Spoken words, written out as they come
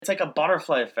It's like a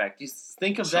butterfly effect. You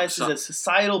think of that as a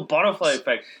societal butterfly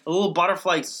effect. A little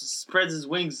butterfly spreads his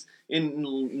wings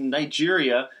in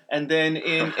Nigeria, and then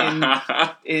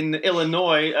in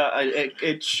Illinois,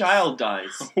 a child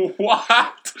dies.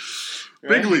 What?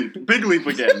 Right? Big leap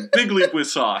again. Big leap with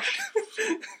Sosh.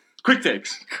 Quick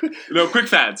takes. No, quick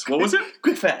fads. What was it?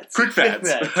 Quick fads. Quick fads.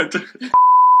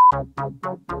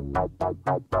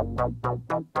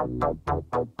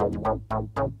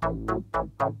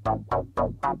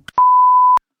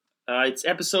 It's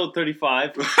episode 35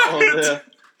 of the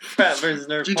Frat vs.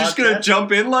 Nerd podcast. You just gonna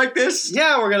jump in like this?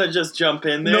 Yeah, we're gonna just jump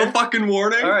in there. No fucking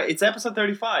warning? Alright, it's episode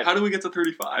 35. How do we get to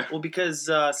 35? Well, because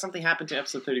something happened to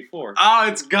episode 34. Oh,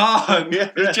 it's gone.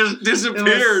 Yeah. It just disappeared.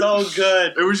 It was so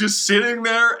good. It was just sitting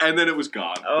there, and then it was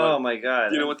gone. Oh, my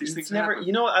God. You know what these things happen?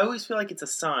 You know what? I always feel like it's a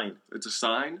sign. It's a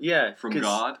sign? Yeah. From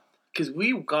God? Because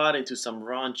we got into some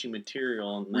raunchy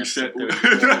material. We said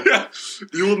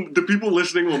the people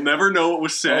listening will never know what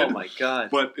was said. Oh my God!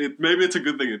 But maybe it's a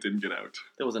good thing it didn't get out.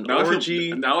 There was an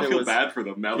orgy. I feel bad for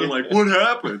them. Now they're like, "What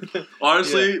happened?"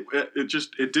 Honestly,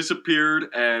 it disappeared,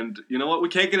 and you know what? We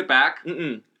can't get it back.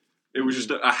 Mm-mm. It was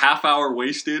just a half hour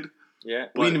wasted. Yeah,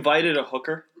 we invited a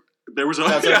hooker. There was our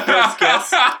first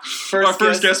guest. Our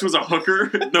first guest was a hooker.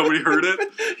 Nobody heard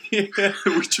it. Yeah.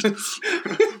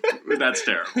 That's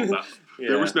terrible. No. Yeah.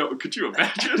 There was no. Could you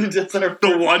imagine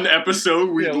the one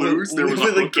episode we'd lose? There was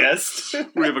a guest.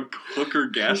 We have a hooker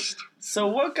guest. So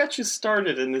what got you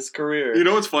started in this career? You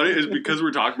know what's funny is because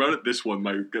we're talking about it, this one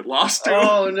might get lost too.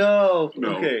 Oh no!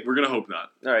 No, okay. We're gonna hope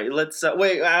not. All right, let's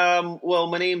wait. Well,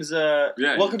 my name's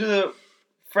welcome to the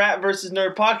Frat vs.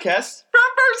 Nerd podcast.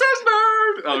 Frat vs.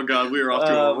 Nerd. Oh God, we are off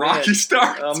to a rocky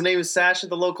start. My name is Sasha,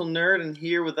 the local nerd, and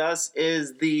here with us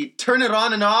is the turn it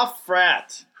on and off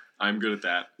frat. I'm good at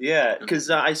that. Yeah, because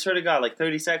I swear to God, like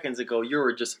 30 seconds ago, you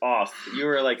were just off. You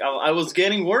were like, I was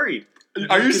getting worried.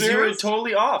 Are you serious? You were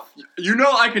totally off. You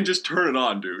know I can just turn it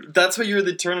on, dude. That's what you're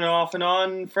the turn it off and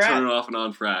on frat? Turn it off and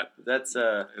on frat. That's,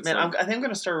 man, like, I think I'm going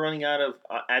to start running out of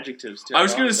adjectives, too. I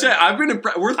was going to say, I've been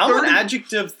impressed. I'm on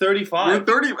adjective 35.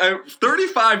 We're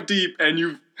 35 deep, and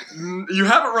you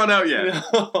haven't run out yet.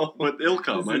 No. But it'll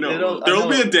come, I know. There'll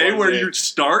be a day where you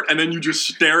start, and then you just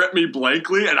stare at me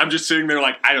blankly, and I'm just sitting there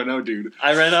like, I don't know, dude.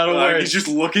 I ran out of words. He's just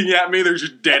looking at me. There's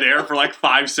just dead air for like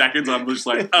 5 seconds. I'm just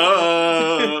like,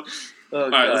 Oh, all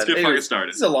right, let's get fucking started.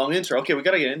 This is a long intro. Okay, we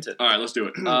gotta get into it. All right, let's do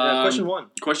it. Question one.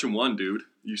 Question one, dude.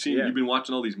 You've been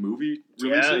watching all these movie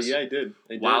releases? Yeah, I did.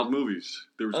 Wild movies.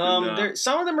 Some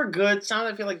of them are good. Some of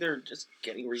them I feel like they're just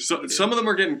getting repeated. Some of them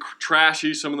are getting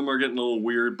trashy. Some of them are getting a little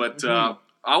weird. But I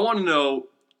want to know,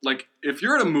 like, if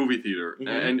you're at a movie theater,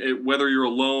 and whether you're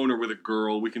alone or with a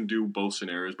girl, we can do both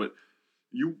scenarios. But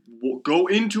you go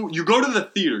to the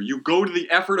theater. You go to the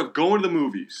effort of going to the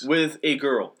movies with a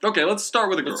girl. Okay, let's start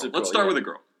with a girl. Let's start with a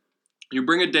girl. You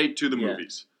bring a date to the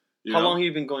movies. How long have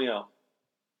you been going out?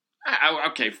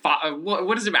 Okay,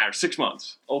 what does it matter? 6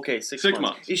 months. Okay, 6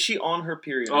 months. Is she on her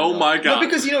period? Oh my God! No,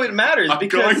 because it matters. I'm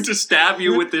going to stab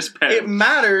you with this pen. It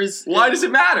matters. Why does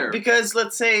it matter? Because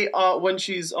let's say when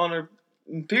she's on her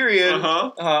period,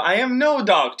 I am no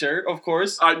doctor, of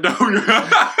course. I know.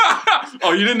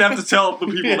 Oh, you didn't have to tell the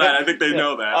people that. I think they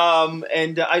know that.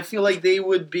 And I feel like they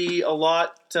would be a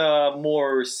lot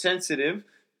more sensitive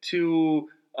to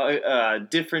a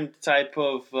different type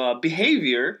of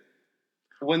behavior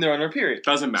when they're on her period.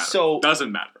 Doesn't matter.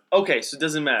 Doesn't matter. Okay, so it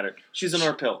doesn't matter. She's on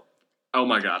her pill. Oh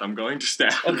my God, I'm going to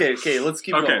stab. Okay, let's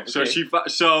keep going. Okay,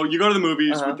 so you go to the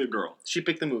movies with the girl. She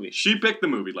picked the movie.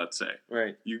 Let's say.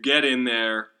 Right. You get in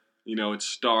there, it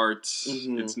starts,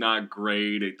 it's not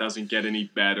great, it doesn't get any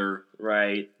better.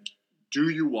 Right. Do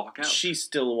you walk out? She's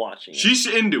still watching it. She's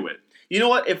into it. You know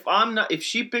what? If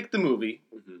she picked the movie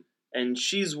and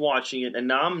she's watching it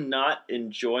and I'm not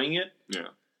enjoying it. Yeah.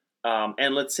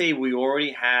 And let's say we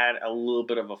already had a little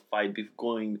bit of a fight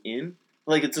going in.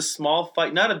 Like, it's a small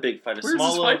fight, not a big fight. Where's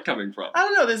this fight coming from? I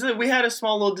don't know. We had a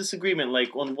small little disagreement,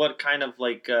 like, on what kind of,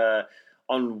 like,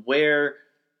 on where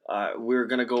we're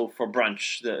going to go for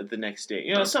brunch the next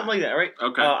day. Something like that, right?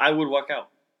 Okay. I would walk out.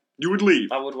 You would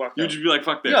leave? I would walk out. You'd just be like,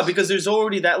 fuck this. Yeah, because there's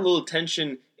already that little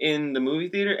tension in the movie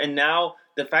theater, and now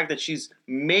the fact that she's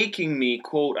making me,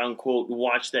 quote, unquote,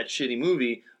 watch that shitty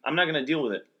movie, I'm not going to deal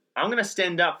with it. I'm going to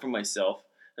stand up for myself,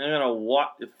 and I'm going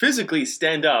to physically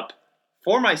stand up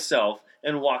for myself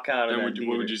and walk out of And that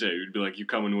what would you say? You'd be like, you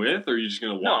coming with, or are you just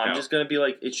gonna walk No, out? I'm just gonna be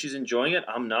like, if she's enjoying it,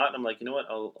 I'm not. I'm like, you know what?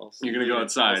 I'll see You're you gonna later. go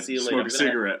outside, I'll see you smoke later. a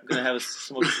cigarette. I'm gonna have a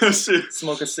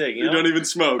smoke a cig. You don't even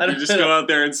smoke. You just go out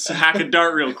there and hack a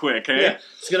dart real quick, hey? Yeah,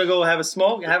 just gonna go have a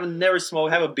smoke. Never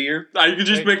smoked. Have a beer. You can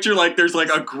just picture like there's like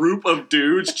a group of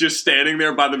dudes just standing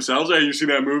there by themselves. Hey, you see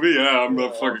that movie? Yeah, I'm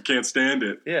fucking can't stand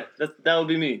it. Yeah, that would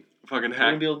be me. Fucking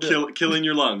hack, killing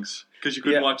your lungs because you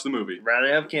couldn't watch the movie. Rather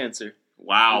have cancer.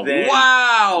 Wow.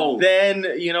 Then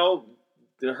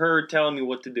her telling me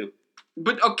what to do.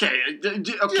 But okay.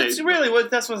 That's really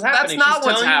that's what's happening. That's not She's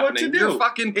what's telling happening. You what to do. You're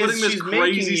fucking putting this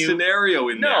crazy scenario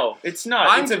in there. No, it's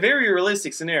not. It's a very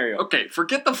realistic scenario. Okay,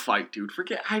 forget the fight, dude.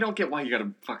 I don't get why you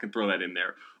gotta fucking throw that in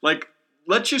there. Like,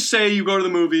 let's just say you go to the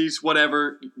movies,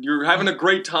 whatever. You're having a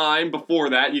great time before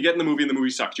that. You get in the movie and the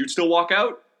movie sucks. You'd still walk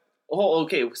out? Oh,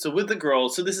 okay. So with the girl,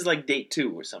 so this is like date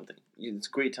 2 or something. It's a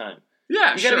great time.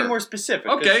 Yeah, you gotta be more specific.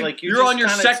 Okay, like, you're on your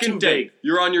second date.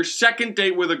 You're on your second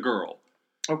date with a girl.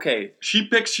 Okay. She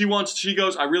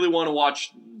goes, I really want to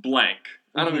watch blank.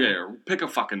 I don't care. Pick a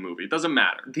fucking movie. It doesn't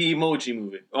matter. The Emoji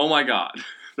Movie. Oh my god.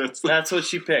 That's what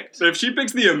she picked. So if she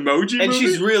picks the Emoji Movie? And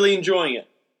she's really enjoying it.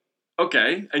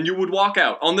 Okay, and you would walk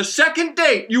out. On the second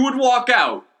date, you would walk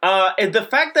out. And the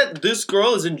fact that this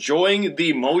girl is enjoying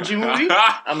the Emoji Movie,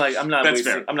 I'm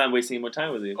not wasting any more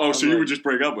time with you. Oh, so you would just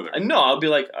break up with her? No, I'll be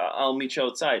like, I'll meet you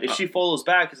outside. If she follows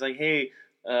back, it's like, hey,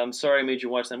 I'm sorry I made you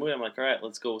watch that movie. I'm like, all right,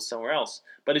 let's go somewhere else.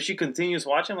 But if she continues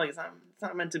watching, I'm like, it's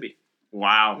not meant to be.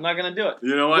 Wow. I'm not going to do it.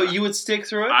 You know what? But you would stick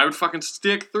through it? I would fucking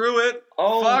stick through it.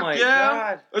 Oh, my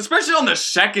God. Especially on the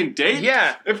second date.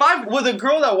 Yeah. With a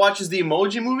girl that watches the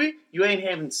Emoji Movie, you ain't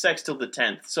having sex till the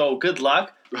 10th. So good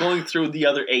luck going through the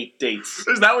other 8 dates.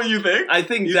 Is that what you think? I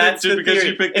think that's the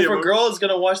theory. If a girl is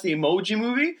going to watch the Emoji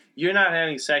Movie, you're not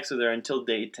having sex with her until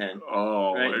date 10.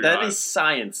 Oh, right? My God. That is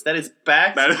science. That is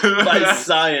backed by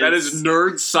science. That is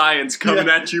nerd science coming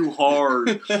at you hard.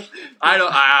 Okay,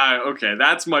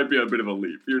 that might be a bit of a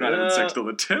leap. You're not having sex till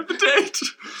the 10th date.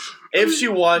 If she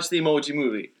watched the Emoji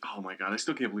Movie. Oh my God, I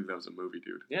still can't believe that was a movie,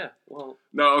 dude. Yeah, well.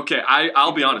 No, okay,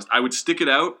 I'll be honest. I would stick it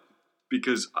out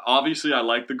because obviously I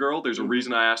like the girl. There's a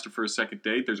reason I asked her for a second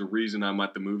date. There's a reason I'm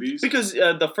at the movies. Because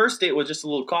the first date was just a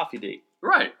little coffee date.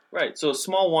 Right. Right, so a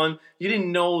small one. You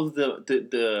didn't know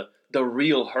the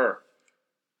real her.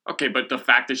 Okay, but the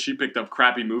fact that she picked up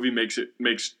crappy movie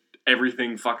makes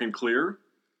everything fucking clear.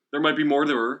 There might be more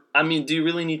to her. I mean, do you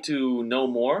really need to know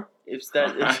more?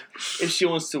 If she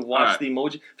wants to watch the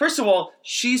Emoji. First of all,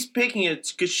 she's picking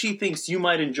it because she thinks you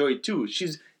might enjoy it too.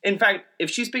 In fact, if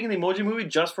she's picking the Emoji Movie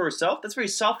just for herself, that's very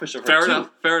selfish of her. Fair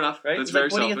enough. Right? That's very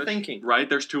selfish. What are you thinking? Right,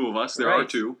 there's 2 of us. There are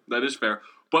 2. That is fair.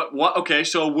 But what? Okay,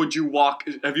 so would you walk?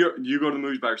 You go to the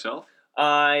movies by yourself?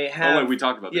 I have. Oh wait, we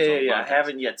talked about this. Yeah. I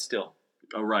haven't yet. Still.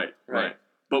 Oh right.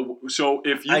 But so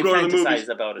if you I go to the movies,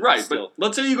 about it. Right? Still. But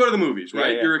let's say you go to the movies,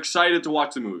 right? Yeah. You're excited to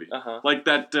watch the movie, like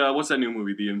that. What's that new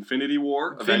movie? The Infinity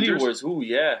War. Infinity Wars. Ooh,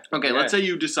 yeah. Okay, let's say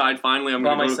you decide finally I'm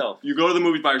going to go myself. You go to the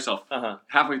movies by yourself.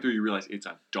 Halfway through, you realize it's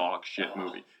a dog shit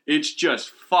movie. It's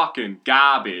just fucking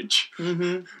garbage.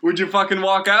 Mm-hmm. Would you fucking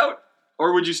walk out,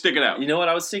 or would you stick it out? You know what?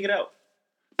 I would stick it out.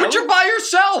 But you're by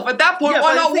yourself at that point.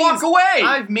 Why not walk away?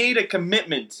 I've made a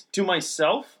commitment to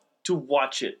myself to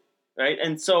watch it, right?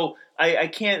 And so I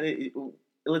can't.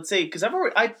 Let's say because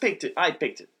I picked it.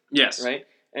 Yes. Right.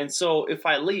 And so if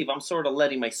I leave, I'm sort of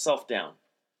letting myself down.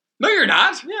 No, you're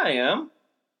not. Yeah, I am.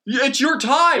 It's your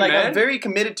time, man. I'm very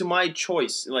committed to my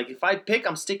choice. Like if I pick,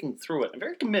 I'm sticking through it. I'm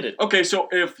very committed. Okay, so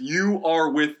if you are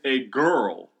with a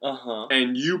girl,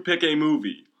 and you pick a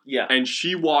movie, and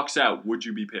she walks out, would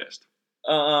you be pissed?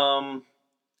 Am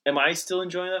I still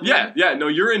enjoying that movie? Yeah. No,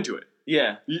 you're into it.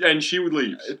 Yeah. And she would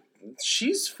leave.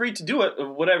 She's free to do it,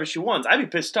 whatever she wants. I'd be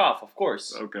pissed off, of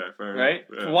course. Okay, fair right?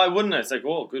 enough. Yeah. Why wouldn't I? It's like,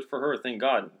 well, good for her, thank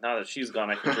God. Now that she's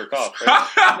gone, I can jerk off. Right?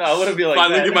 No, I wouldn't be like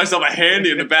finally that. Give myself a handy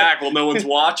in the back while no one's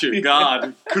watching.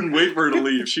 God, couldn't wait for her to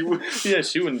leave. She would. Yeah,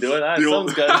 she wouldn't do it.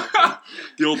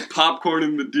 The old popcorn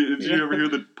in the did you ever hear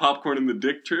the popcorn in the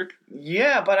dick trick?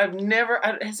 Yeah, but I've never.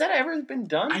 Has that ever been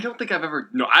done? I don't think I've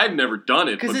ever. No, I've never done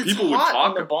it. But it's people hot would talk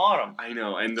on the bottom. I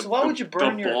know, and so why would you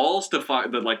burn the your balls to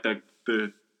find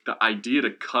the idea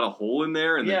to cut a hole in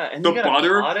there and and the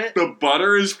butter. The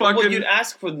butter is fucking. Well, you'd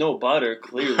ask for no butter,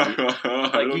 clearly.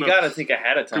 You gotta think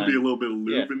ahead of time. Could be a little bit of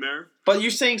lube in there. But you're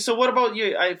saying so. What about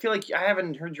you? I feel like I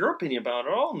haven't heard your opinion about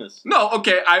it all in this. No,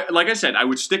 okay. Like I said, I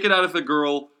would stick it out if the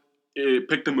girl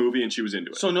picked the movie and she was into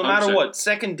it. So no 100%. Matter what,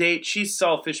 second date, she's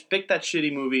selfish. Pick that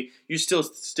shitty movie. You're still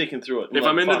sticking through it. If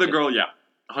I'm into the girl,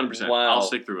 100%. Wow. I'll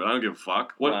stick through it. I don't give a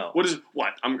fuck. What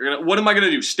am I gonna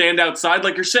do? Stand outside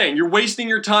like you're saying? You're wasting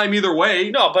your time either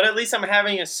way. No, but at least I'm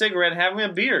having a cigarette, having a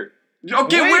beer.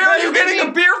 Okay, where are you getting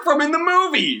a beer from in the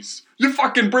movies? You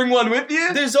fucking bring one with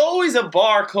you? There's always a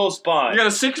bar close by. You got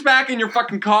a six-pack in your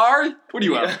fucking car? What are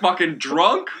you, fucking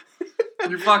drunk?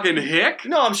 You fucking hick?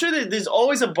 No, I'm sure that there's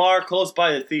always a bar close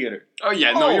by the theater. Oh,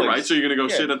 yeah, no, you're right. So you're going to go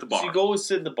sit at the bar. So you go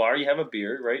sit in the bar, you have a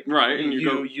beer, right? Right, and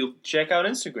you check out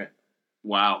Instagram.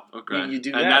 Wow, okay. You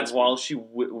do that while she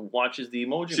watches the emoji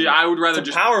movie. See, I would rather it's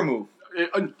a power move.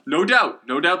 No doubt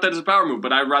that is a power move.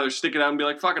 But I'd rather stick it out and be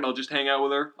like, "Fuck it, I'll just hang out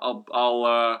with her.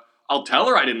 I'll tell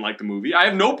her I didn't like the movie. I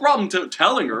have no problem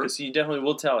telling her. Okay, so you definitely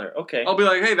will tell her. Okay. I'll be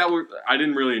like, hey, I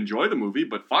didn't really enjoy the movie,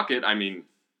 but fuck it. I mean,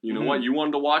 you know what? You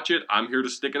wanted to watch it. I'm here to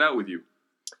stick it out with you.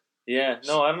 Yeah.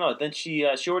 No, I don't know. Then she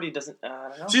already doesn't. I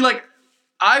don't know. See, like,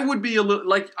 I would be a little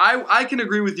like I can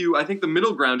agree with you. I think the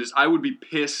middle ground is I would be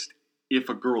pissed if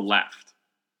a girl left.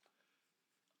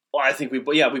 Well, I think we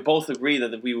both agree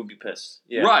that we would be pissed.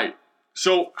 Yeah. Right.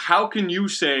 So how can you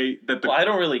say that I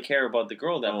don't really care about the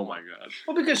girl that much. Oh my god.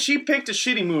 Well, because she picked a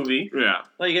shitty movie. Yeah.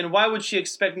 Like, and why would she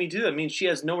expect me to do that? I mean, she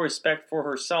has no respect for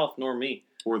herself nor me.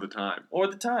 Or the time.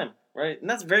 Right? And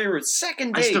that's very rude.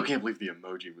 Second date. I still can't believe the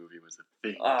Emoji Movie was a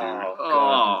thing, dude. God.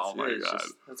 Oh my god.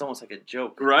 That's almost like a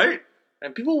joke. Right?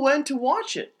 And people went to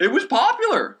watch it. It was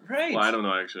popular. Right. Well, I don't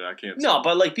know, actually. I can't say. No,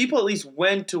 but like people at least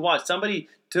went to watch. Somebody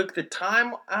took the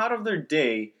time out of their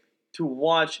day to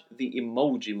watch the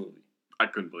Emoji Movie. I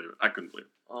couldn't believe it.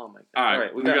 Oh my god! All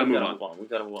right, we gotta move on. We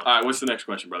gotta move on. All right, what's the next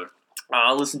question, brother?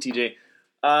 Listen, TJ.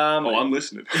 I'm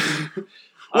listening.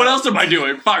 What else am I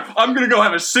doing? Fuck! I'm gonna go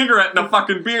have a cigarette and a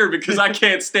fucking beer because I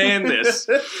can't stand this.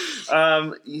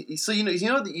 So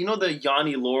you know the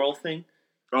Yanni Laurel thing.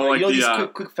 Oh, like these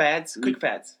quick fads. Little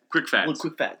quick fads.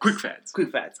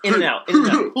 In and out.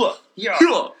 Yeah.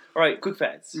 All right, quick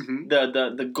fads. Mm-hmm.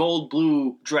 The gold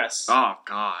blue dress. Oh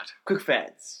God. Quick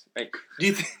fads. Right. Do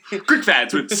you quick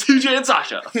fads with CJ and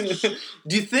Sasha?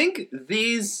 Do you think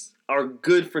these are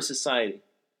good for society?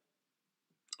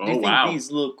 Oh, do you think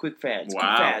these little quick fads?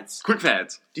 Wow. Quick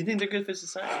fads. Do you think they're good for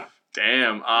society?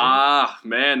 Damn.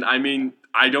 Man. I mean,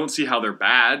 I don't see how they're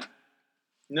bad.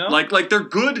 No. Like they're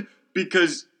good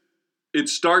because it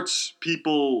starts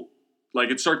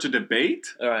a debate.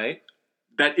 All right.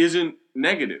 That isn't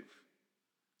negative.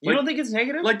 You don't think it's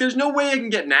negative? Like, there's no way I can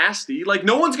get nasty. Like,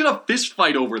 no one's gonna fist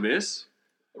fight over this.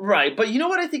 Right, but you know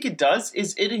what I think it does?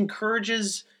 Is it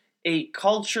encourages a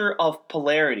culture of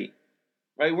polarity.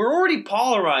 Right? We're already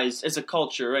polarized as a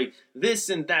culture, right? This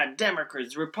and that,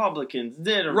 Democrats, Republicans,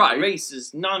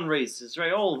 racist, non-racist,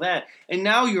 right? All that. And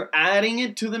now you're adding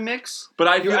it to the mix.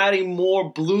 But you're adding more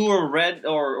blue or red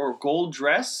or gold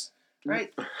dress.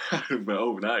 Right?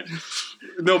 Oh, nice.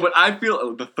 No, but I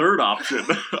feel the third option.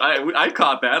 I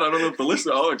caught that. I don't know if the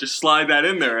listener. Oh, just slide that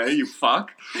in there, you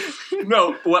fuck.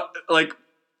 No,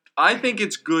 I think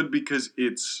it's good because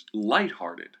it's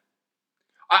lighthearted.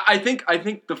 I think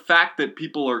the fact that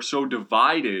people are so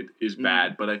divided is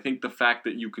bad, but I think the fact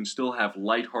that you can still have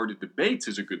lighthearted debates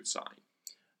is a good sign.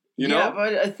 You know?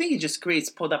 But I think it just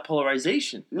creates that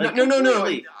polarization. Like,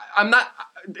 no. I'm not.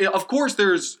 Of course,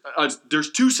 there's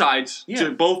two sides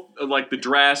to both, like the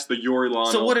dress, the Yori Law.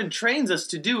 So what it trains us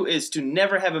to do is to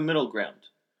never have a middle ground.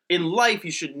 In life,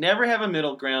 you should never have a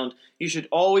middle ground. You should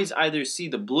always either see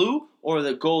the blue or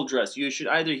the gold dress. You should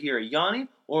either hear a Yanni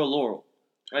or a Laurel.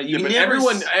 Right? But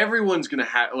everyone's gonna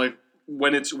have like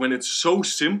when it's so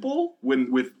simple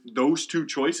with those two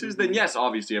choices. Then yes,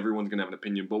 obviously everyone's gonna have an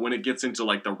opinion. But when it gets into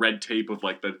like the red tape of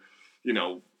like the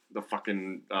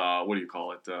fucking what do you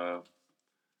call it? Not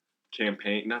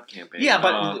campaign. Yeah,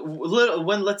 but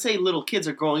when let's say little kids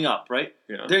are growing up, right?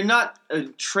 Yeah. They're not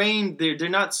trained. They're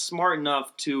not smart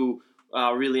enough to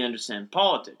really understand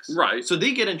politics. Right. So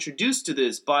they get introduced to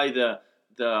this by the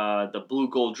blue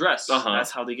gold dress. Uh-huh.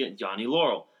 That's how they get Yanni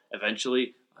Laurel.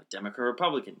 Eventually, a Democrat,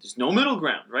 Republican. There's no middle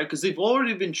ground, right? Because they've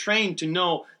already been trained to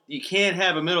know you can't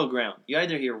have a middle ground. You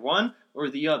either hear one or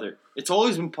the other. It's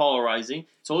always been polarizing.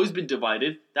 It's always been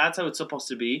divided. That's how it's supposed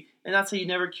to be. And that's how you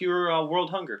never cure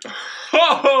world hunger.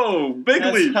 Oh, big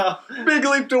leap. Big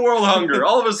leap to world hunger.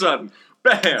 All of a sudden.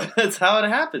 Bam. That's how it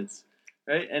happens.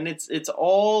 Right? And it's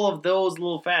all of those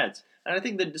little fads. And I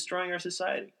think they're destroying our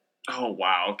society. Oh,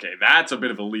 wow. Okay. That's a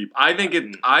bit of a leap. I think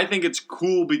it's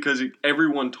cool because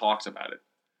everyone talks about it.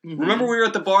 Mm-hmm. Remember we were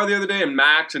at the bar the other day and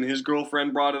Max and his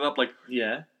girlfriend brought it up? Like,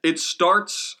 yeah. It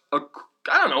starts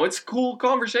it's a cool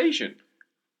conversation.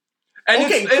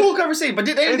 And cool conversation. But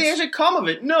did anything actually come of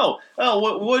it? No.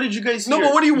 Oh, what did you guys hear? No,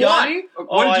 but what do you Yanni? want?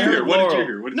 What did you hear? What did you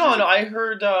hear? No, I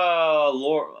heard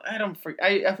Laurel.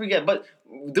 I forget. But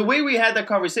the way we had that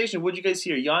conversation, what did you guys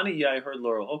hear? Yanni? Yeah, I heard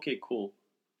Laurel. Okay, cool.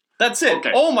 That's it.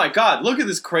 Okay. Oh my God! Look at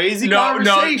this crazy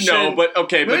conversation. No, but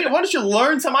okay. Why don't you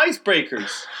learn some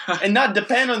icebreakers and not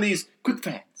depend on these quick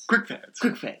facts? Quick facts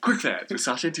with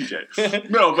Sasha and TJ.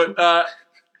 No, but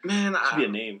man, should be a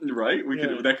name, right?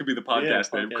 That could be the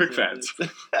podcast name. Quick facts.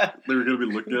 They were gonna be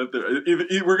looking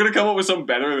at we're gonna come up with something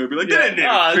better, and they'll be like,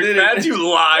 "Quick facts,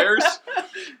 you liars!"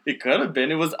 It could have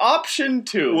been. It was option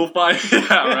 2. We'll find.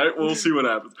 Yeah, right. We'll see what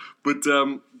happens. But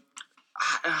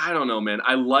I don't know, man.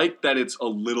 I like that it's a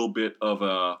little bit of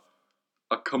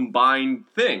a combined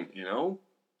thing, you know.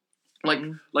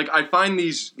 Like I find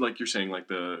these, like you're saying, like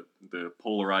the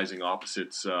polarizing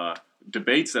opposites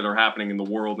debates that are happening in the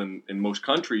world and in most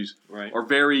countries are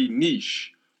very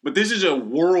niche. But this is a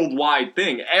worldwide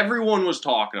thing. Everyone was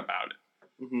talking about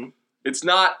it. Mm-hmm. It's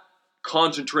not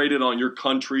concentrated on your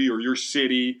country or your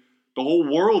city. The whole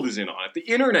world is in on it.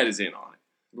 The internet is in on it.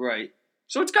 Right.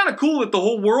 So it's kind of cool that the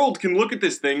whole world can look at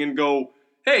this thing and go,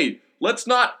 hey, let's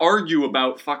not argue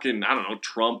about fucking, I don't know,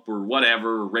 Trump or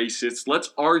whatever, racists.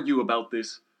 Let's argue about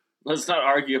this. Let's not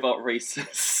argue about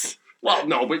racists. Well,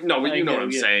 no, but you know what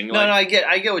I'm saying. No, I get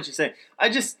what you're saying.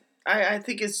 I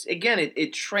think it's, again,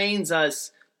 it trains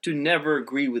us to never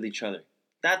agree with each other.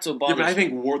 That's what bothers me. Yeah, but I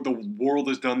think the world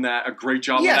has done a great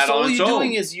job of that so on its own. all you're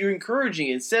doing is you're encouraging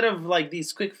it. Instead of like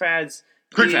these quick fads.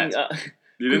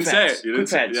 You didn't say it. You didn't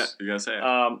say it. Yeah, you gotta say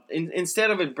it. Instead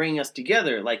of it bringing us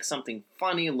together, like something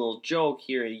funny, a little joke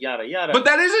here, yada yada. But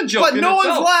that is a joke. But no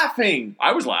one's laughing.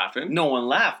 I was laughing. No one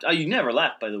laughed. Oh, you never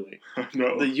laughed, by the way.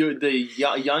 No. The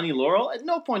Yanni Laurel. At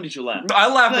no point did you laugh.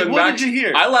 I laughed when Max. What did you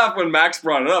hear? I laughed when Max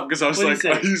brought it up because I was like,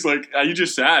 he's like, you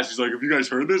just asked. He's like, have you guys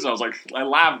heard this? I was like, I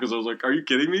laughed because I was like, are you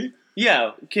kidding me?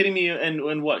 Yeah, kidding me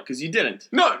and what? Because you didn't.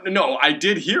 No, I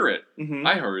did hear it. Mm-hmm.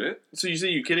 I heard it. So you say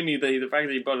you're kidding me the fact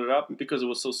that you brought it up because it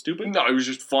was so stupid? No, it was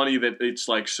just funny that it's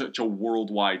like such a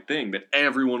worldwide thing that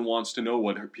everyone wants to know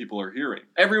what people are hearing.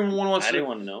 Everyone wants I didn't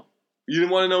want to know. You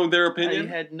didn't want to know their opinion?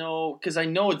 I had no... Because I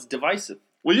know it's divisive.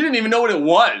 Well, you didn't even know what it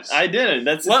was. I didn't.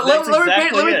 Let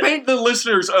me paint the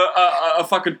listeners a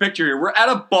fucking picture here. We're at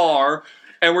a bar,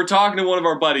 and we're talking to one of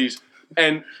our buddies,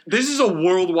 and this is a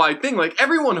worldwide thing. Like,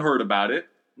 everyone heard about it.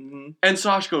 Mm-hmm. And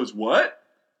Sash goes, what?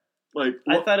 Like,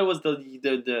 what? I thought it was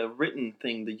the written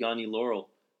thing, the Yanni Laurel.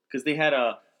 Because they had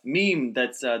a meme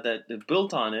that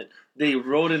built on it. They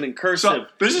wrote it in cursive.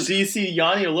 Do you see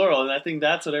Yanni Laurel? And I think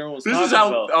that's what everyone was talking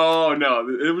about. Oh, no.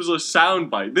 It was a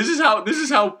soundbite. This is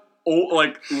how old,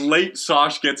 like, late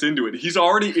Sash gets into it. He's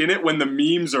already in it when the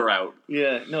memes are out.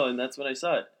 Yeah, no, and that's when I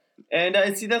saw it.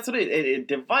 And see, that's what it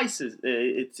devices.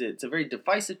 It's a very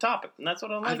divisive topic, and that's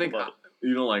what I like about it.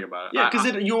 You don't like about it. Yeah,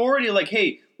 because you're already like,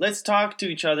 hey, let's talk to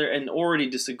each other and already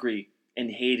disagree and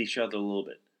hate each other a little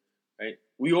bit, right?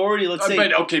 We already, let's say...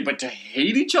 But to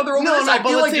hate each other over this? I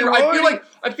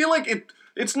feel like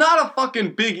it's not a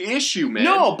fucking big issue, man.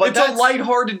 No, but it's a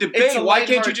lighthearted debate. Why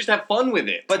can't you just have fun with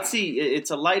it? But see,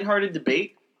 it's a lighthearted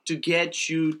debate to get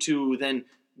you to then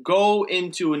go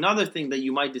into another thing that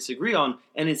you might disagree on,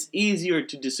 and it's easier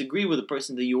to disagree with a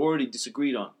person that you already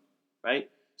disagreed on,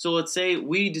 right? So let's say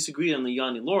we disagreed on the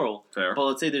Yanni Laurel, Fair. But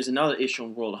let's say there's another issue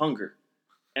on world hunger,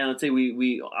 and let's say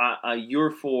you're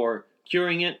for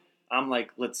curing it, I'm like,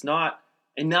 let's not,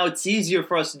 and now it's easier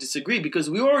for us to disagree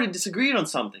because we already disagreed on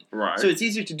something, right? So it's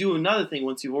easier to do another thing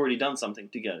once you've already done something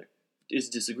together, is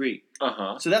disagree.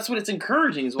 Uh-huh. So that's what it's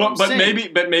encouraging, is what I'm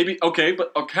saying. But maybe, okay,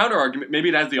 but a counter argument, maybe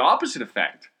it has the opposite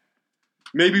effect.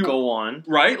 Maybe go on,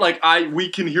 right? Like we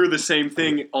can hear the same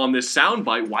thing on this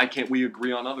soundbite. Why can't we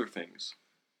agree on other things?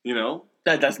 You know,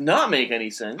 that does not make any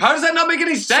sense. How does that not make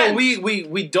any sense? So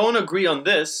we don't agree on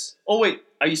this. Oh wait,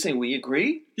 are you saying we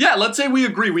agree? Yeah, let's say we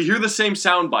agree. We hear the same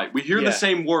soundbite. We hear the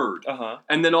same word.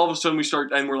 And then all of a sudden we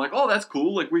start, and we're like, oh, that's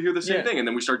cool. Like we hear the same thing, and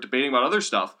then we start debating about other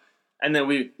stuff. And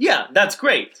then that's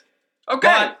great.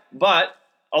 Okay, but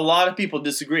a lot of people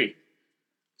disagree.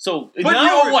 So,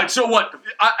 So what?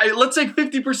 Let's say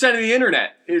 50% of the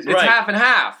internet. It's half and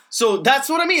half. So that's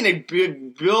what I mean.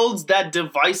 It builds that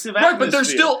divisive atmosphere. Right, but there's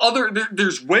still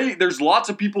there's lots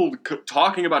of people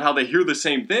talking about how they hear the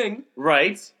same thing.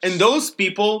 Right, and those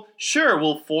people, sure,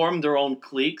 will form their own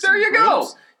cliques. There you go.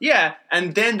 Yeah,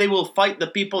 and then they will fight the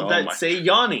people that say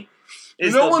Yanni.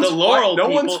 No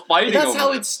one's fighting. That's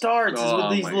how it starts, is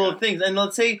with these little things. And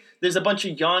let's say there's a bunch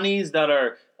of Yannis that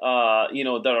are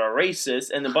that are racist,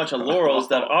 and a bunch of Laurels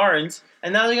that aren't,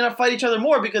 and now they're gonna fight each other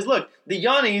more because look, the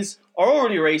Yannis are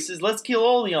already racist. Let's kill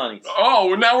all the Yannis.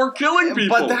 Oh, now we're killing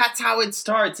people. But that's how it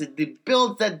starts. It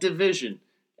builds that division,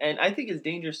 and I think it's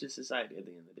dangerous to society at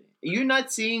the end of the day. You're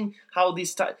not seeing how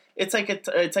these it's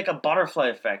like a butterfly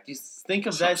effect. You think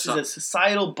of that as a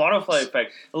societal butterfly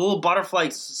effect. A little butterfly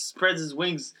spreads his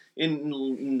wings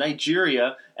in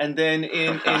Nigeria, and then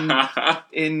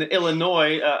in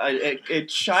Illinois, a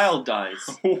child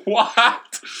dies.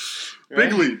 What?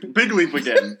 Big leap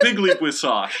again. Big leap with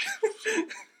Sash.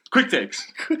 Quick takes.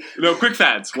 No, quick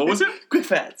fads. What was it? Quick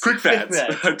fads. Quick fads.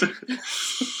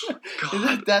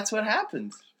 That's what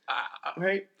happens,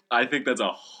 right? I think that's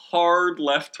a hard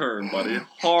left turn, buddy.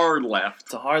 Hard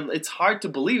left. It's hard to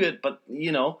believe it, but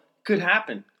could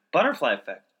happen. Butterfly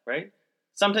effect, right?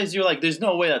 Sometimes you're like, there's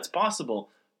no way that's possible,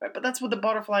 right? But that's what the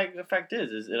butterfly effect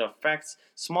is it affects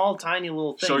small, tiny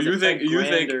little things. So you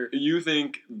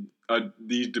think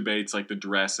these debates, like the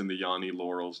dress and the Yanni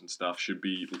Laurels and stuff, should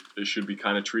be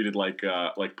kind of treated like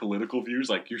political views,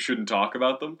 like you shouldn't talk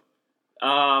about them?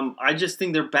 I just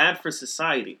think they're bad for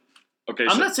society. Okay,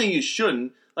 I'm not saying you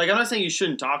shouldn't. I'm not saying you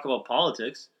shouldn't talk about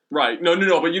politics. Right. No.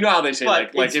 But you know how they say,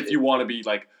 if you want to be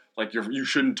you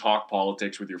shouldn't talk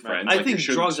politics with your friends. I think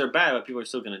drugs are bad, but people are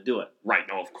still going to do it. Right.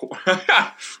 No, of course.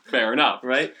 Fair enough.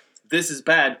 Right? This is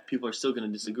bad. People are still going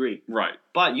to disagree. Right.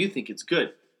 But you think it's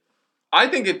good. I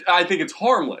think it's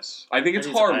harmless. I think it's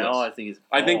harmless.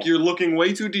 I think you're looking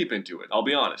way too deep into it. I'll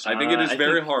be honest. I think it is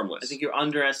very harmless. I think you're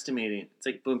underestimating. It's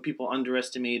like when people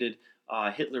underestimated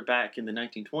Hitler back in the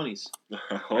 1920s.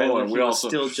 Right? He was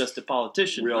still just a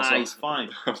politician. He's fine.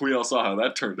 We all saw how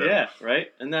that turned out. Yeah,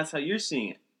 right? And that's how you're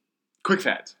seeing it. Quick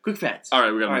fads. All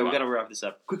right, we got to wrap this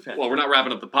up. Quick fads. Well, we're not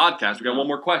wrapping up the podcast. We got one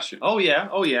more question. Oh yeah.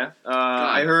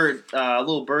 I heard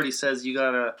little birdie says you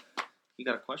got a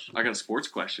question. I got a sports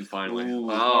question finally. Ooh,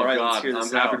 oh all right, God,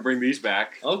 I'm happy to bring these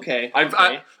back. Okay.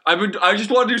 I just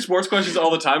want to do sports questions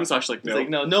all the time. So I was like,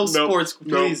 no, no sports,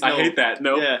 please. No. I hate that.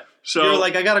 No. Yeah. So you're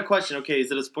like, I got a question. Okay,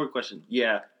 is it a sport question?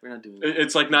 Yeah, we're not doing that.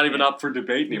 It's like not even up for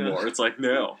debate anymore. It's like,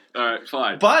 no. All right,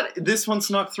 fine. But this one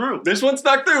snuck through. This one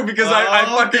snuck through because I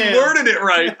fucking worded it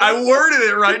right. I worded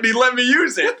it right, and he let me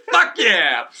use it. Fuck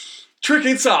yeah,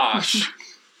 Tricky Sash.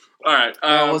 All right.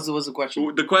 What's the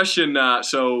question? The question.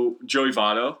 So Joey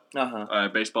Votto, a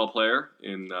baseball player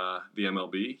in the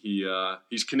MLB.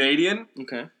 He's Canadian.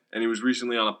 Okay. And he was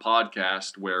recently on a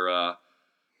podcast where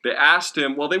they asked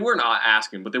him. Well, they were not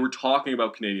asking, but they were talking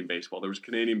about Canadian baseball. There was a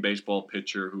Canadian baseball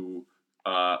pitcher who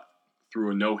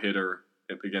threw a no-hitter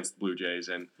against the Blue Jays,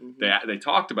 and they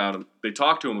talked about him. They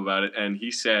talked to him about it, and he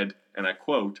said, and I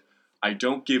quote, "I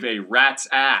don't give a rat's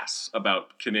ass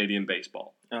about Canadian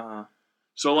baseball."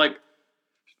 So,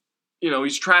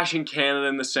 he's trashing Canada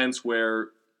in the sense where,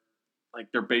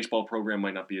 their baseball program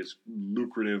might not be as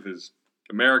lucrative as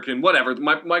American, whatever.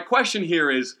 My question here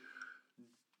is,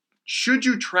 should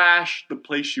you trash the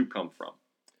place you come from?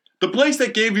 The place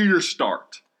that gave you your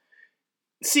start?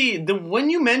 See, when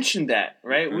you mentioned that,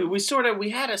 right, we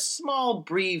had a small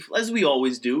brief, as we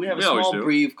always do, we have a small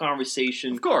brief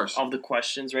conversation of course. Of the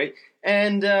questions, right?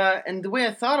 And the way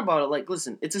I thought about it,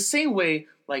 listen, it's the same way,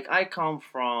 I come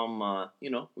from,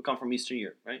 we come from Eastern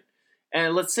Europe, right?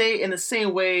 And let's say in the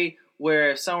same way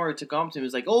where if someone were to come to me,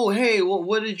 it's like, oh, hey,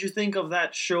 what did you think of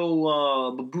that show,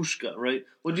 Babushka, right?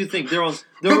 What do you think?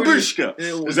 Babushka!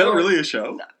 Is that really a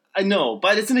show? I know,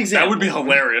 but it's an example. That would be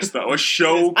hilarious, though. A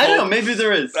show. I don't know. Maybe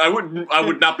there is. I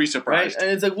would not be surprised. Right?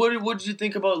 And it's like, what did you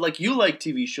think about you like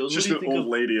TV shows? Just an old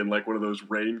lady in one of those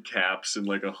rain caps and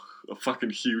a fucking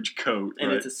huge coat.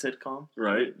 And right? it's a sitcom,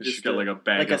 right? She's got a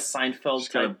bag, a Seinfeld. She's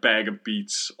got a bag of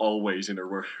beats always in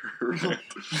her.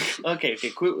 Okay.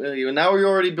 Now we're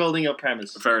already building a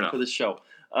premise. Fair enough. For the show.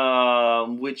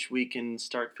 Which we can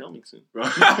start filming soon.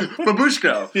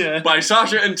 Babushka by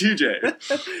Sasha and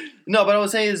TJ. No, but I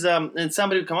was saying is, and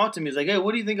somebody would come up to me, is like, hey,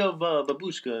 what do you think of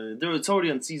Babushka? It's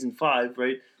already on season 5,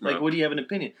 right? What do you have an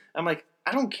opinion? I'm like,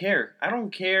 I don't care. I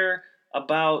don't care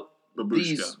about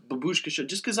these Babushka shows.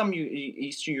 Just because I'm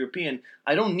Eastern European,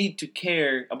 I don't need to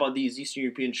care about these Eastern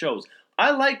European shows.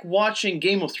 I like watching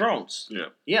Game of Thrones.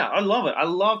 Yeah, I love it. I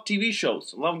love TV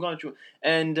shows. I love going through,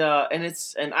 and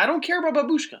I don't care about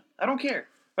Babushka. I don't care,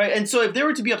 right? And so if they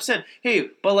were to be upset, hey,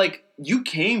 but you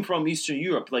came from Eastern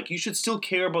Europe, you should still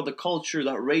care about the culture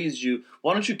that raised you.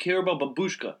 Why don't you care about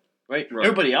Babushka, right?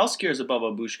 Everybody else cares about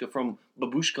Babushka from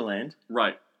Babushka Land,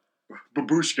 right?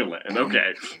 Babushka Land.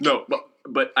 Okay, no,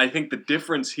 but I think the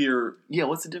difference here. Yeah,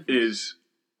 what's the difference? Is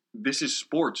this is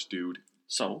sports, dude?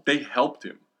 So they helped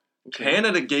him. Okay.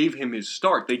 Canada gave him his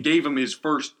start. They gave him his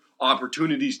first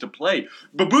opportunities to play.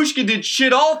 Babushka did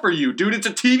shit all for you, dude. It's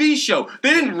a TV show.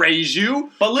 They didn't raise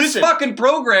you. But listen, this fucking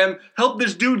program helped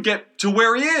this dude get to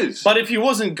where he is. But if he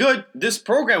wasn't good, this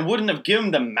program wouldn't have given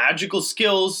him the magical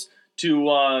skills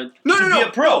be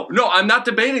a pro. No, I'm not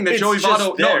debating that Joey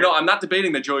Votto. there. No, I'm not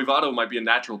debating that Joey Votto might be a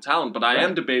natural talent, but I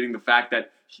am debating the fact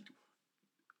that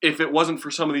if it wasn't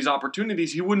for some of these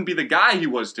opportunities, he wouldn't be the guy he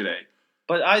was today.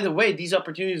 But either way, these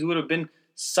opportunities would have been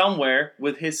somewhere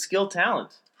with his skill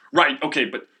talent. Right. Okay,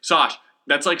 but Sash,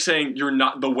 that's like saying you're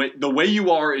not the way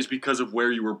you are is because of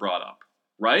where you were brought up,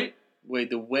 right?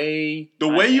 Wait, the way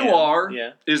you are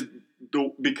is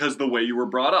because the way you were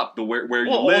brought up, where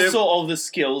you live. Also all the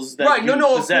skills that you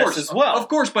possess of course, as well. Of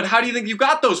course, but how do you think you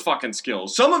got those fucking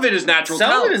skills? Some of it is natural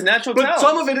talent. Some of it is natural talent. But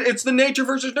some of it, it's the nature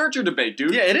versus nurture debate,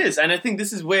 dude. Yeah, it is. And I think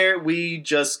this is where we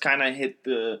just kind of hit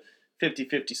the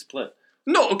 50-50 split.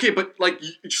 No, okay, but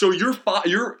so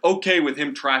you're okay with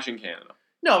him trashing Canada?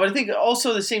 No, but I think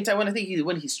also at the same time when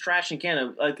he's trashing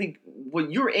Canada, I think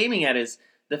what you're aiming at is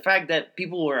the fact that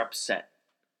people were upset.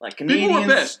 Like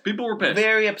Canadians, People were pissed.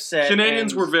 Very upset.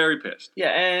 Canadians were very pissed. Yeah,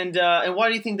 and why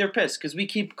do you think they're pissed? Because we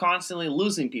keep constantly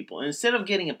losing people. And instead of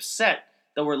getting upset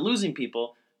that we're losing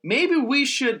people, maybe we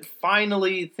should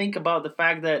finally think about the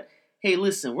fact that, hey,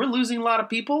 listen, we're losing a lot of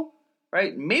people,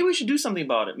 right? Maybe we should do something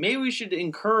about it. Maybe we should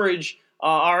encourage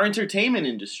our entertainment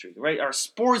industry, right? Our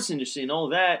sports industry and all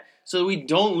that, so that we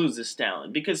don't lose this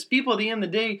talent. Because people at the end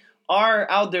of the day are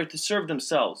out there to serve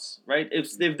themselves, right?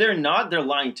 If they're not, they're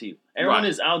lying to you. Everyone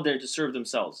is out there to serve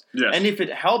themselves. Yes. And if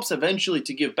it helps eventually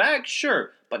to give back,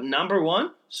 sure. But number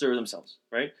one, serve themselves,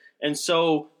 right? And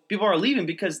so people are leaving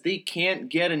because they can't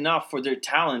get enough for their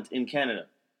talent in Canada,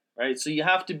 right? So you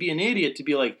have to be an idiot to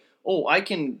be like, oh, I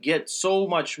can get so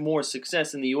much more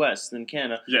success in the U.S. than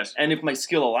Canada. Yes. And if my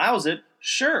skill allows it,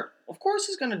 sure, of course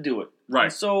he's going to do it. Right.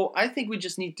 And so I think we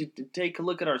just need to take a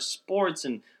look at our sports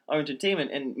and our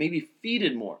entertainment and maybe feed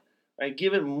it more, right?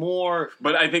 Give it more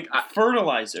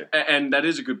fertilizer. And that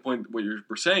is a good point, what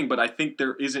you're saying, but I think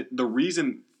there isn't, the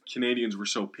reason Canadians were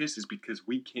so pissed is because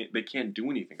they can't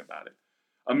do anything about it.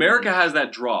 America has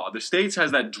that draw. The States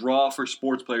has that draw for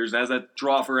sports players. It has that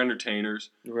draw for entertainers.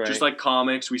 Right. Just like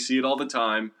comics, we see it all the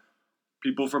time.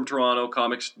 People from Toronto,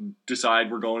 comics decide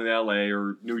we're going to LA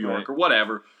or New York or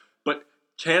whatever. But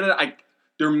Canada,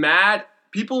 they're mad.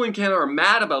 People in Canada are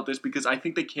mad about this because I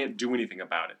think they can't do anything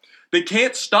about it. They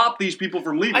can't stop these people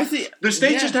from leaving. The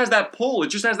States just has that pull. It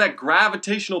just has that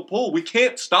gravitational pull. We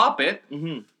can't stop it.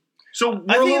 Mm-hmm. So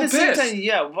we're a little pissed. Same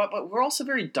time, but we're also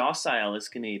very docile as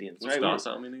Canadians, What's right?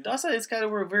 Docile meaning? Docile is kind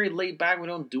of we're very laid back. We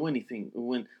don't do anything.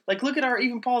 Look at our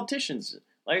even politicians.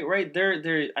 Like right,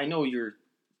 they're. I know you're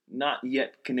not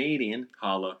yet Canadian.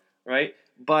 Holla. Right,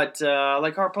 but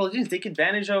like our politicians take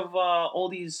advantage of all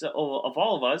these of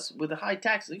all of us with the high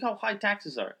taxes. Look how high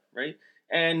taxes are, right?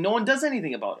 And no one does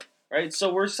anything about it, right?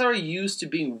 So we're sort of used to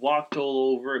being walked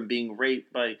all over and being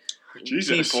raped by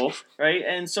people, right?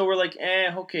 And so we're like,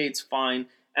 okay, it's fine.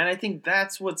 And I think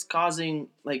that's what's causing,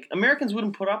 like, Americans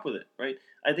wouldn't put up with it, right?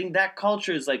 I think that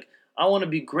culture is like, I want to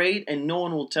be great and no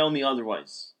one will tell me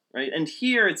otherwise, right? And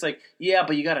here it's like, yeah,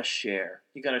 but you got to share.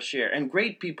 You got to share. And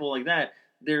great people like that,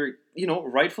 they're,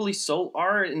 rightfully so,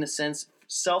 are in a sense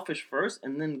selfish first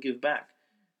and then give back,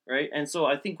 right? And so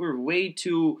I think we're way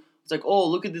too, it's like, oh,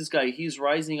 look at this guy. He's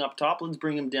rising up top. Let's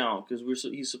bring him down because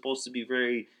he's supposed to be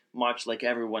very much like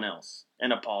everyone else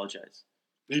and apologize.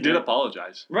 He did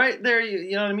apologize. Right there,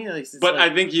 you know what I mean? But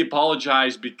I think he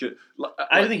apologized because...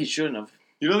 I don't think he shouldn't have.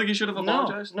 You don't think he should have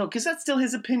apologized? No, because that's still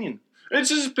his opinion. It's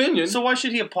his opinion. So why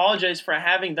should he apologize for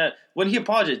having that? When he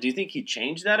apologized, do you think he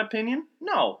changed that opinion?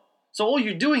 No. So all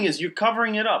you're doing is you're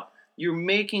covering it up. You're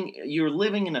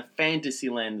living in a fantasy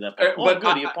land at that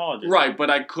point. He apologized. Right, but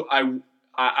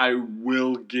I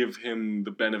will give him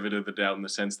the benefit of the doubt in the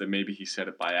sense that maybe he said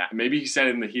it maybe he said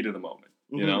it in the heat of the moment.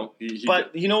 You know?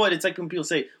 But you know what? It's like when people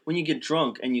say, when you get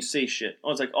drunk and you say shit.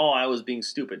 Oh, it's like, oh, I was being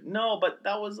stupid. No, but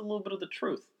that was a little bit of the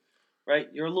truth. Right?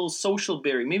 You're a little social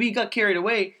barrier. Maybe he got carried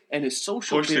away and his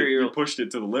social barrier... He pushed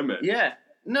it to the limit. Yeah.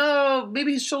 No,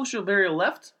 maybe his social barrier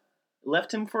left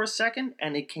him for a second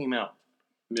and it came out.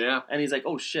 Yeah. And he's like,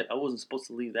 oh shit, I wasn't supposed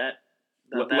to leave that.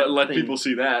 Let people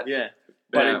see that. Yeah.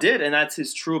 But it did, and that's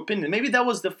his true opinion. Maybe that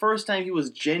was the first time he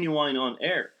was genuine on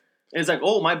air. And it's like,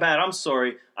 oh, my bad, I'm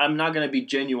sorry. I'm not going to be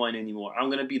genuine anymore. I'm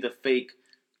going to be the fake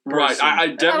person. Right. I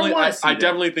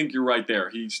definitely think you're right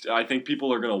there. I think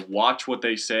people are going to watch what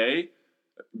they say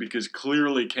because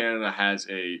clearly Canada has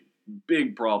a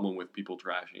big problem with people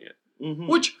trashing it. Mm-hmm.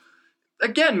 Which,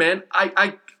 again, man,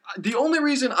 the only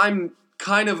reason I'm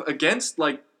kind of against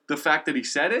like the fact that he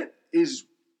said it is,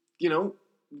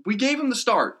 we gave him the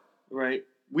start. Right.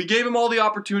 We gave him all the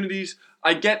opportunities.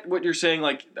 I get what you're saying,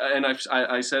 like, and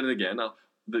I said it again.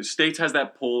 The States has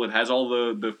that pull. It has all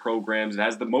the programs. It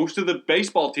has most of the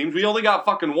baseball teams. We only got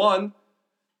fucking one.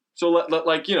 So,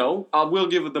 we'll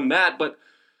give them that. But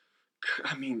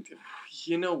I mean,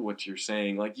 you know what you're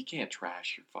saying. Like, you can't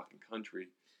trash your fucking country.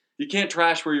 You can't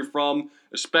trash where you're from,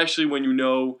 especially when you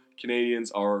know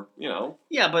Canadians are,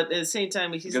 Yeah, but at the same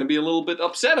time, he's going to be a little bit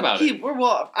upset about it.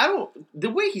 Well, I don't. The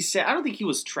way he said, I don't think he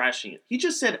was trashing it. He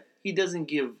just said he doesn't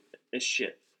give a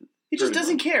shit. He just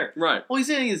doesn't care. Right. All he's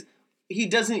saying is he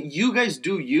doesn't. You guys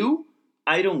do you.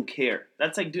 I don't care.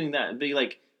 That's like doing that. Be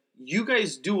like, you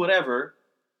guys do whatever.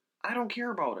 I don't care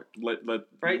about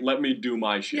it. Let me do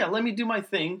my shit. Yeah, let me do my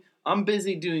thing. I'm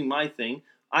busy doing my thing.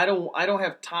 I don't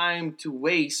have time to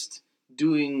waste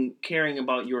caring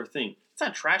about your thing. It's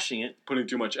not trashing it. Putting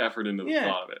too much effort into the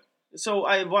thought of it. So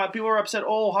people are upset.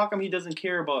 Oh, how come he doesn't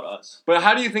care about us? But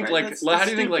how do you think That's how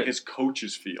do you think stupid. his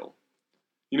coaches feel?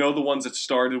 You know, the ones that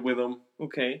started with him,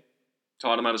 Okay.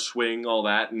 taught him how to swing, all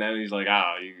that, and then he's like,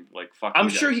 you like fuck. I'm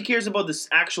you sure guys. he cares about the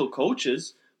actual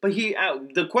coaches, but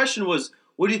the question was,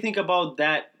 what do you think about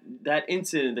that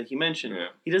incident that he mentioned? Yeah.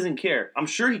 He doesn't care. I'm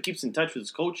sure he keeps in touch with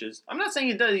his coaches. I'm not saying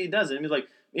he does. He doesn't. I mean, like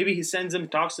maybe he sends them,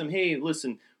 talks to them. Hey,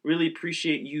 listen, really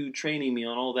appreciate you training me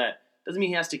on all that. Doesn't mean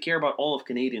he has to care about all of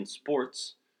Canadian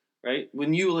sports, right?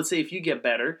 Let's say if you get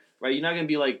better, right, you're not gonna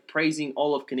be like praising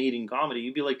all of Canadian comedy.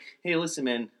 You'd be like, hey, listen,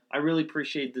 man, I really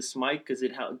appreciate this mic because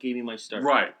it gave me my start.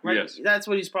 Right. Yes. That's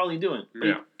what he's probably doing.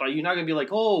 Yeah. But you're not gonna be like,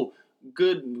 oh,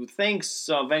 good, thanks,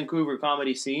 Vancouver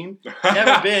comedy scene.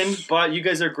 Never been, but you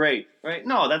guys are great, right?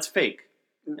 No, that's fake.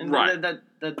 And right.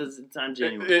 It's not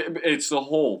genuine. It's the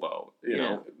whole though. You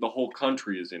know, the whole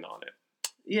country is in on it.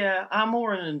 Yeah, I'm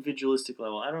more on an individualistic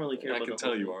level. I don't really care. I about can the tell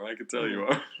whole you thing. are. I can tell you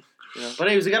are. Yeah. But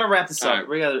anyways, we gotta wrap this up.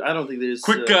 Right. I don't think there's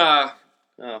Quick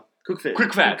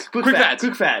quick fat.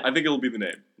 I think it'll be the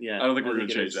name. Yeah, I don't think we're gonna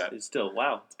change that. It's still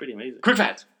wow. It's pretty amazing. Quick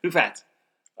fat.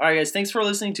 All right, guys. Thanks for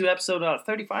listening to episode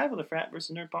 35 of the Frat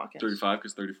vs. Nerd podcast. 35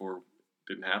 because 34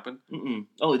 didn't happen.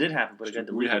 Oh, it did happen, but it got We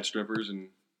deleted. had strippers and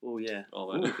Oh yeah.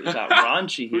 all that. Ooh, it got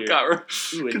raunchy here.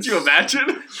 Could you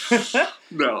imagine?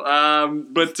 No.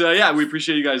 But we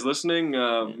appreciate you guys listening.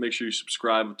 Make sure you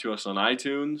subscribe to us on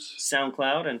iTunes,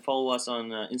 SoundCloud, and follow us on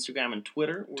Instagram and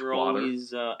Twitter. We're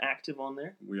always active on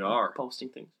there. We are posting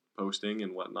things. Posting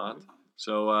and whatnot.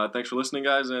 So thanks for listening,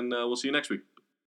 guys, and we'll see you next week.